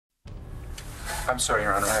I'm sorry,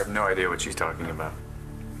 Your Honor. I have no idea what she's talking about.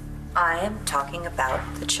 I am talking about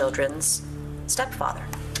the children's stepfather,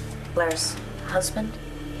 Blair's husband.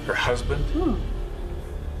 Her husband?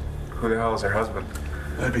 Who the hell is her husband?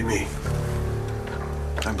 That'd be me.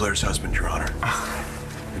 I'm Blair's husband, Your Honor.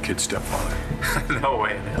 The kid's stepfather. No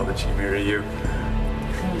way in hell did she marry you.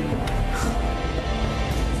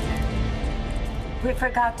 We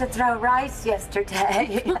forgot to throw rice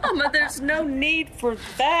yesterday. Mama, there's no need for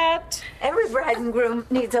that. Every bride and groom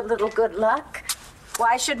needs a little good luck.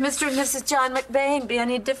 Why should Mr. and Mrs. John McBain be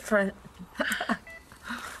any different?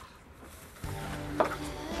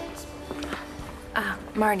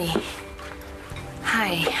 Marty.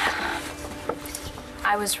 Hi.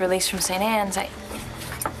 I was released from St. Anne's.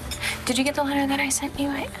 Did you get the letter that I sent you?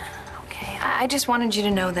 Okay. I just wanted you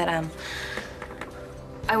to know that,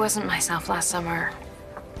 I wasn't myself last summer.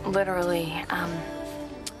 Literally.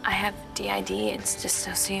 I have DID. It's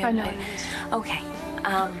dissociative. I know it is. Okay.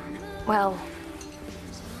 Well,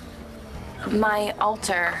 my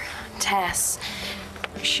alter, Tess,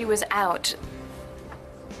 she was out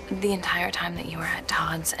the entire time that you were at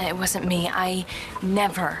Todd's. It wasn't me. I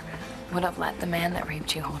never would have let the man that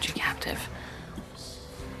raped you hold you captive.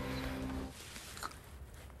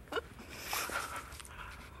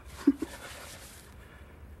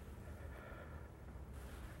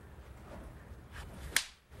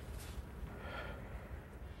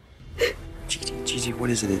 Gigi, what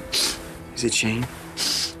is it? Is it Shane?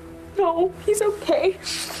 No, he's okay.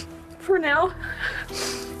 For now.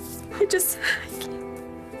 I just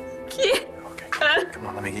can't. Okay, come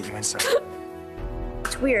on, let me get you inside.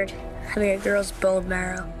 It's weird having a girl's bone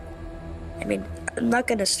marrow. I mean, I'm not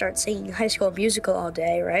gonna start singing High School Musical all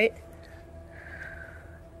day, right?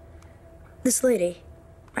 This lady,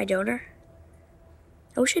 my donor,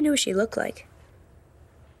 I wish I knew what she looked like.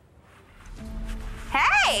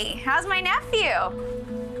 Hey, how's my nephew?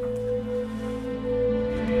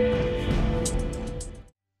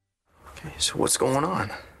 Okay, so what's going on?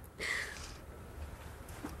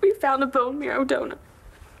 We found a bone marrow donor.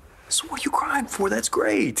 So what are you crying for? That's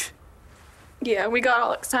great. Yeah, we got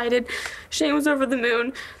all excited. Shane was over the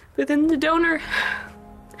moon. But then the donor,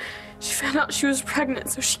 she found out she was pregnant,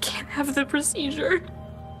 so she can't have the procedure.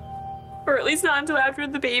 Or at least not until after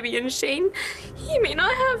the baby. And Shane, he may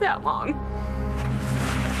not have that long.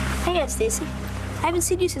 Hey, Aunt Stacy. I haven't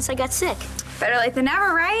seen you since I got sick. Better late than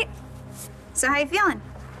never, right? So how you feeling?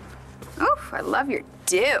 Oof, I love your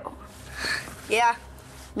do. Yeah,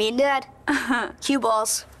 me and Dad. Cue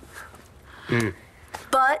balls.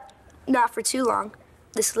 But not for too long.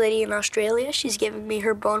 This lady in Australia, she's giving me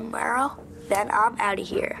her bone marrow. Then I'm out of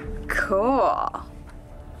here. Cool.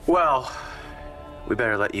 Well, we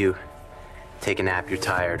better let you take a nap. You're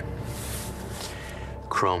tired.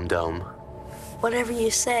 Chrome dome. Whatever you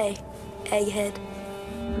say, egghead.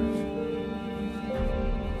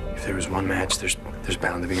 If there was one match, there's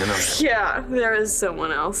bound to be another. Yeah, there is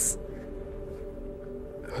someone else.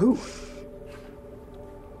 Who?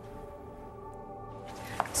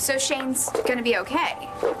 So Shane's gonna be okay.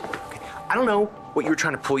 I don't know what you were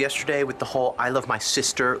trying to pull yesterday with the whole I love my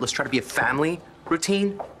sister, let's try to be a family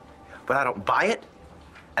routine, but I don't buy it,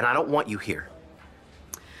 and I don't want you here.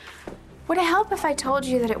 Would it help if I told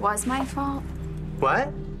you that it was my fault? What?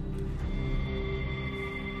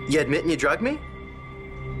 You admitting you drugged me?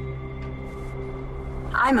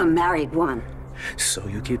 I'm a married one. So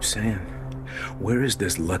you keep saying, where is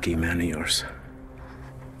this lucky man of yours?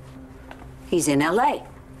 He's in LA,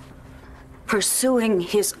 pursuing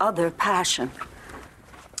his other passion.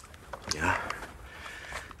 Yeah.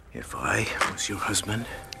 If I was your husband,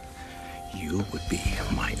 you would be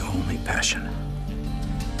my only passion.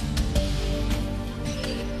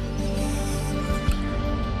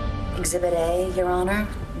 Exhibit A, Your Honor,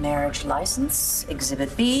 marriage license.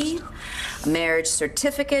 Exhibit B, a marriage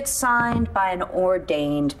certificate signed by an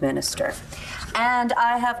ordained minister. And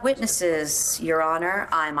I have witnesses, Your Honor.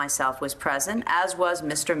 I myself was present, as was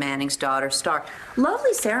Mr. Manning's daughter, Starr.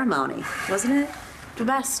 Lovely ceremony, wasn't it? The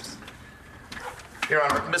best. Your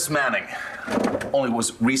Honor, Miss Manning only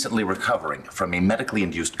was recently recovering from a medically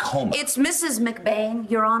induced coma. It's Mrs. McBain,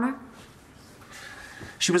 Your Honor.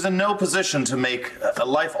 She was in no position to make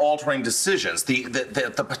life-altering decisions.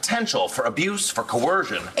 The potential for abuse, for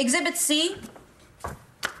coercion. Exhibit C,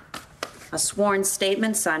 a sworn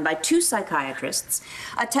statement signed by 2 psychiatrists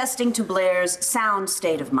attesting to Blair's sound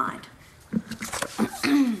state of mind.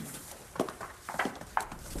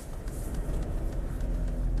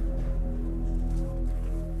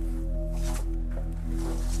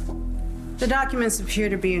 The documents appear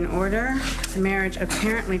to be in order. The marriage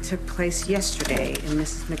apparently took place yesterday in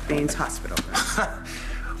Mrs. McBain's hospital room.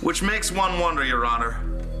 Which makes one wonder, Your Honor,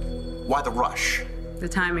 why the rush? The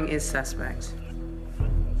timing is suspect.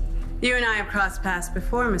 You and I have crossed paths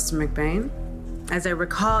before, Mr. McBain. As I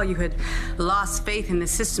recall, you had lost faith in the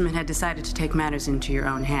system and had decided to take matters into your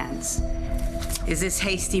own hands. Is this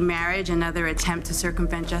hasty marriage another attempt to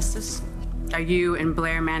circumvent justice? Are you and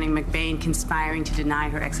Blair Manning McBain conspiring to deny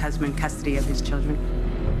her ex-husband custody of his children?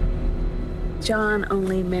 John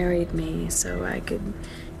only married me so I could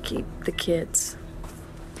keep the kids.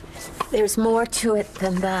 There's more to it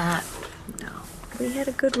than that. No, we had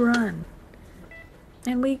a good run.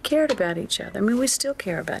 And we cared about each other. I mean, we still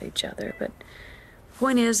care about each other, but the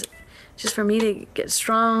point is just for me to get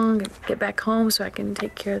strong, get back home so I can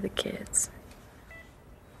take care of the kids.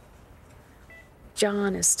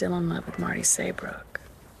 John is still in love with Marty Saybrook.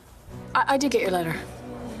 I did get your letter.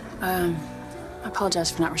 I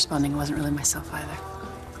apologize for not responding. It wasn't really myself either.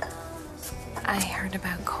 I heard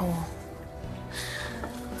about Cole.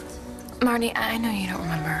 Marty, I know you don't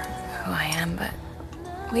remember who I am, but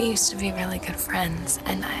we used to be really good friends,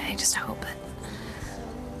 and I just hope that...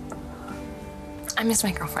 I miss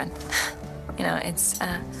my girlfriend. You know, it's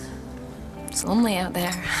lonely out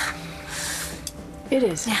there. It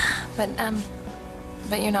is. Yeah,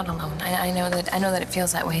 but you're not alone. I know that it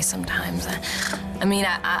feels that way sometimes. I mean,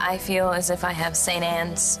 I feel as if I have St.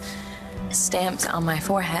 Anne's stamped on my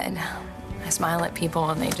forehead. I smile at people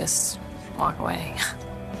and they just walk away.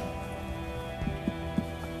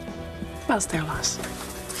 Well, it's their loss.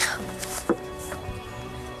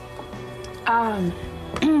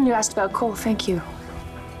 You asked about Cole, thank you.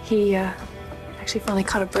 He actually finally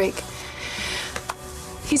caught a break.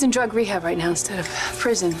 He's in drug rehab right now instead of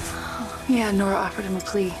prison. Yeah, Nora offered him a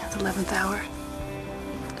plea at the 11th hour.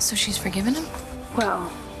 So she's forgiven him?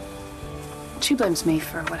 Well, she blames me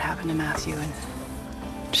for what happened to Matthew, and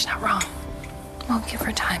she's not wrong. Well, give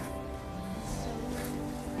her time.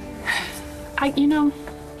 You know,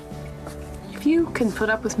 if you can put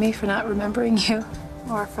up with me for not remembering you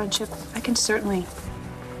or our friendship, I can certainly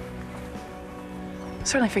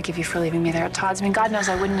forgive you for leaving me there at Todd's. I mean, God knows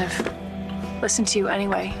I wouldn't have listened to you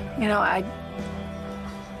anyway. You know, I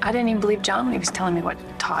didn't even believe John when he was telling me what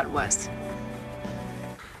Todd was.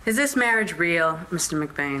 Is this marriage real, Mr.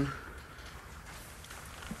 McBain?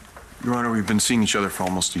 Your Honor, we've been seeing each other for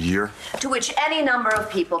almost a year. To which any number of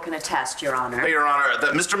people can attest, Your Honor. Your Honor,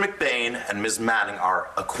 that Mr. McBain and Ms. Manning are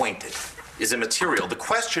acquainted is immaterial. The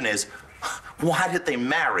question is, why did they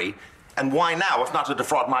marry, and why now, if not to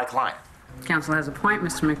defraud my client? Counsel has a point,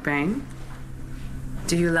 Mr. McBain.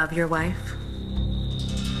 Do you love your wife?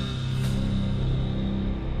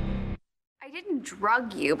 I didn't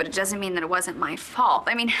drug you, but it doesn't mean that it wasn't my fault.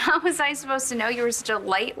 I mean, how was I supposed to know you were such a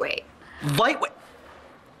lightweight? Lightweight?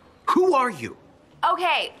 Who are you?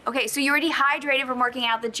 Okay, so you were dehydrated from working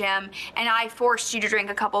out at the gym, and I forced you to drink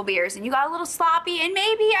a couple beers, and you got a little sloppy, and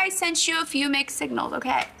maybe I sent you a few mixed signals,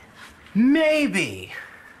 okay? Maybe.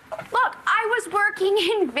 Look, I was working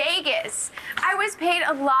in Vegas. I was paid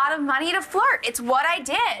a lot of money to flirt. It's what I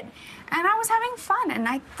did. And I was having fun, and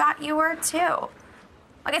I thought you were too.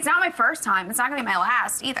 Like, it's not my first time. It's not gonna be my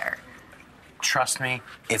last either. Trust me,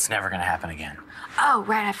 it's never gonna happen again. Oh,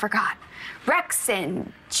 right, I forgot. Rex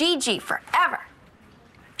and Gigi forever.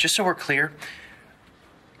 Just so we're clear,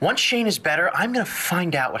 once Shane is better, I'm gonna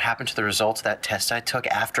find out what happened to the results of that test I took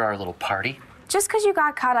after our little party. Just because you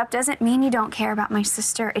got caught up doesn't mean you don't care about my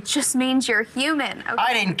sister. It just means you're human, okay?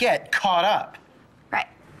 I didn't get caught up. Right.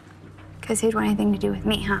 Because who'd want anything to do with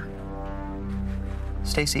me, huh?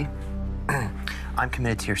 Stacy, I'm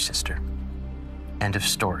committed to your sister. End of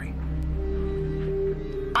story.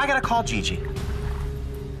 I gotta call Gigi.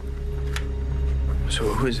 So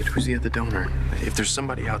who is it? Who's the other donor? If there's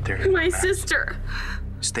somebody out there... My sister.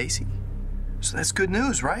 Stacy? So that's good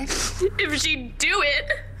news, right? If she'd do it.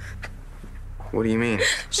 What do you mean?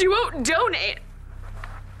 She won't donate.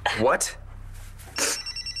 What?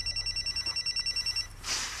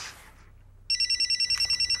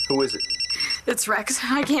 Who is it? It's Rex.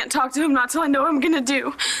 I can't talk to him not till I know what I'm gonna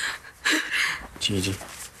do. Gigi,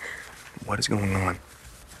 what is going on?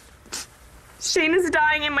 Shane is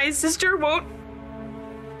dying and my sister won't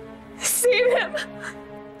save him.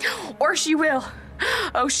 Or she will.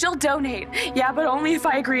 Oh, she'll donate. Yeah, but only if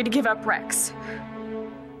I agree to give up Rex.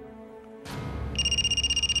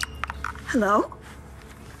 Hello?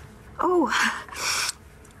 Oh,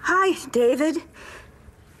 hi, David.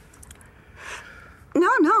 No,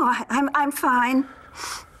 I'm fine.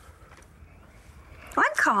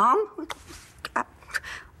 I'm calm.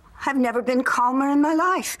 I've never been calmer in my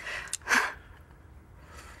life.